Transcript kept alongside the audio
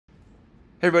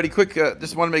Hey everybody,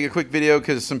 just want to make a quick video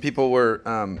because some people were,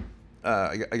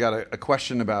 I got a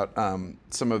question about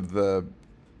some of the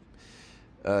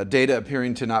data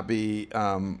appearing to not be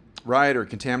right or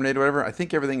contaminated or whatever. I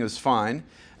think everything was fine,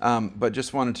 but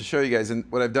just wanted to show you guys.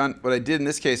 And what I did in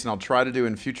this case, and I'll try to do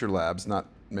in future labs, not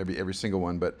maybe every single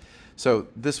one, but so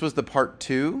this was the part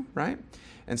 2, right?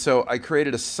 And so I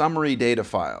created a summary data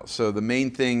file. So the main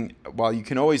thing, while you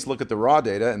can always look at the raw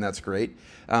data, and that's great,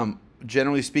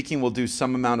 generally speaking, we'll do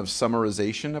some amount of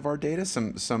summarization of our data,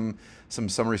 some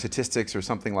summary statistics or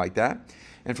something like that.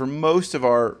 And for most of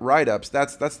our write-ups,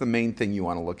 that's the main thing you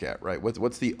want to look at, right?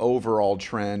 What's the overall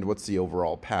trend? What's the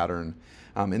overall pattern?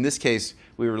 In this case,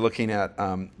 we were looking at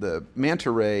the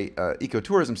Manta Ray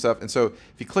ecotourism stuff. And so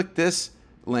if you click this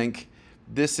link,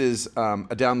 this is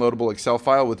a downloadable Excel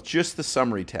file with just the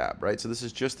summary tab, right? So this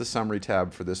is just the summary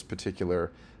tab for this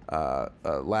particular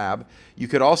lab. You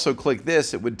could also click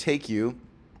this. It would take you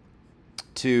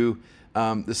to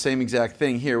the same exact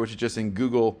thing here, which is just in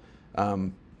Google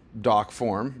Doc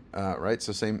form, right?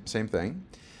 So same thing.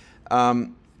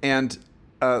 And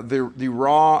the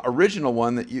raw original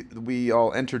one that we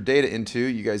all entered data into,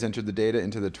 you guys entered the data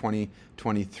into the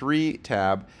 2023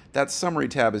 tab, that summary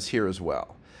tab is here as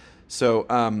well. So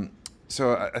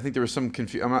I think there was some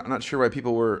confusion. I'm not sure why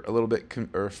people were a little bit,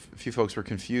 or a few folks were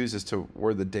confused as to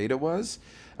where the data was.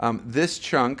 This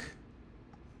chunk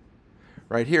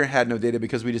right here had no data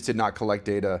because we just did not collect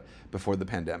data before the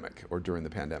pandemic or during the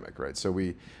pandemic, right? So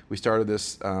we started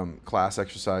this class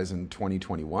exercise in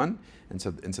 2021, and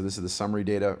so this is the summary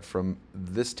data from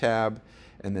this tab,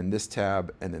 and then this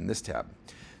tab, and then this tab.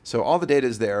 So all the data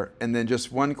is there. And then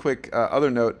just one quick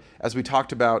other note, as we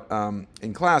talked about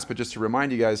in class, but just to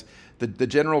remind you guys, the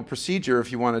general procedure,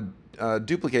 if you want to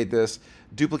duplicate this,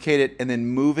 duplicate it and then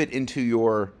move it into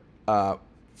your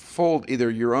either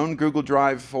your own Google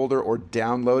Drive folder or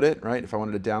download it, right? If I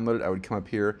wanted to download it, I would come up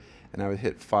here and I would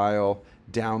hit File,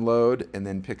 Download, and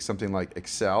then pick something like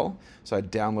Excel. So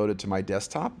I'd download it to my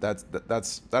desktop.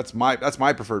 That's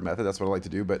my preferred method. That's what I like to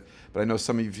do. But I know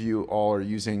some of you all are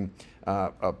using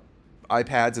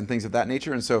iPads and things of that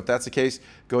nature. And so if that's the case,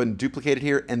 go ahead and duplicate it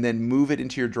here and then move it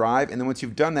into your drive. And then once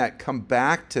you've done that, come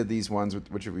back to these ones,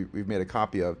 which we've made a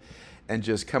copy of, and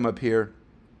just come up here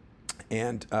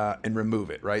and remove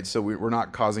it, right? So we're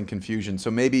not causing confusion. So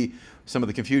maybe some of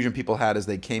the confusion people had as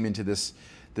they came into this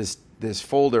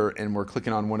folder and we're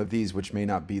clicking on one of these, which may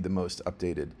not be the most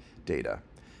updated data.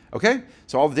 Okay,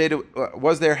 so all the data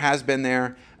was there, has been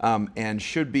there, and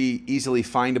should be easily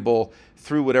findable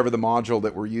through whatever the module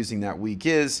that we're using that week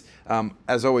is.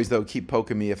 As always, though, keep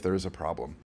poking me if there is a problem.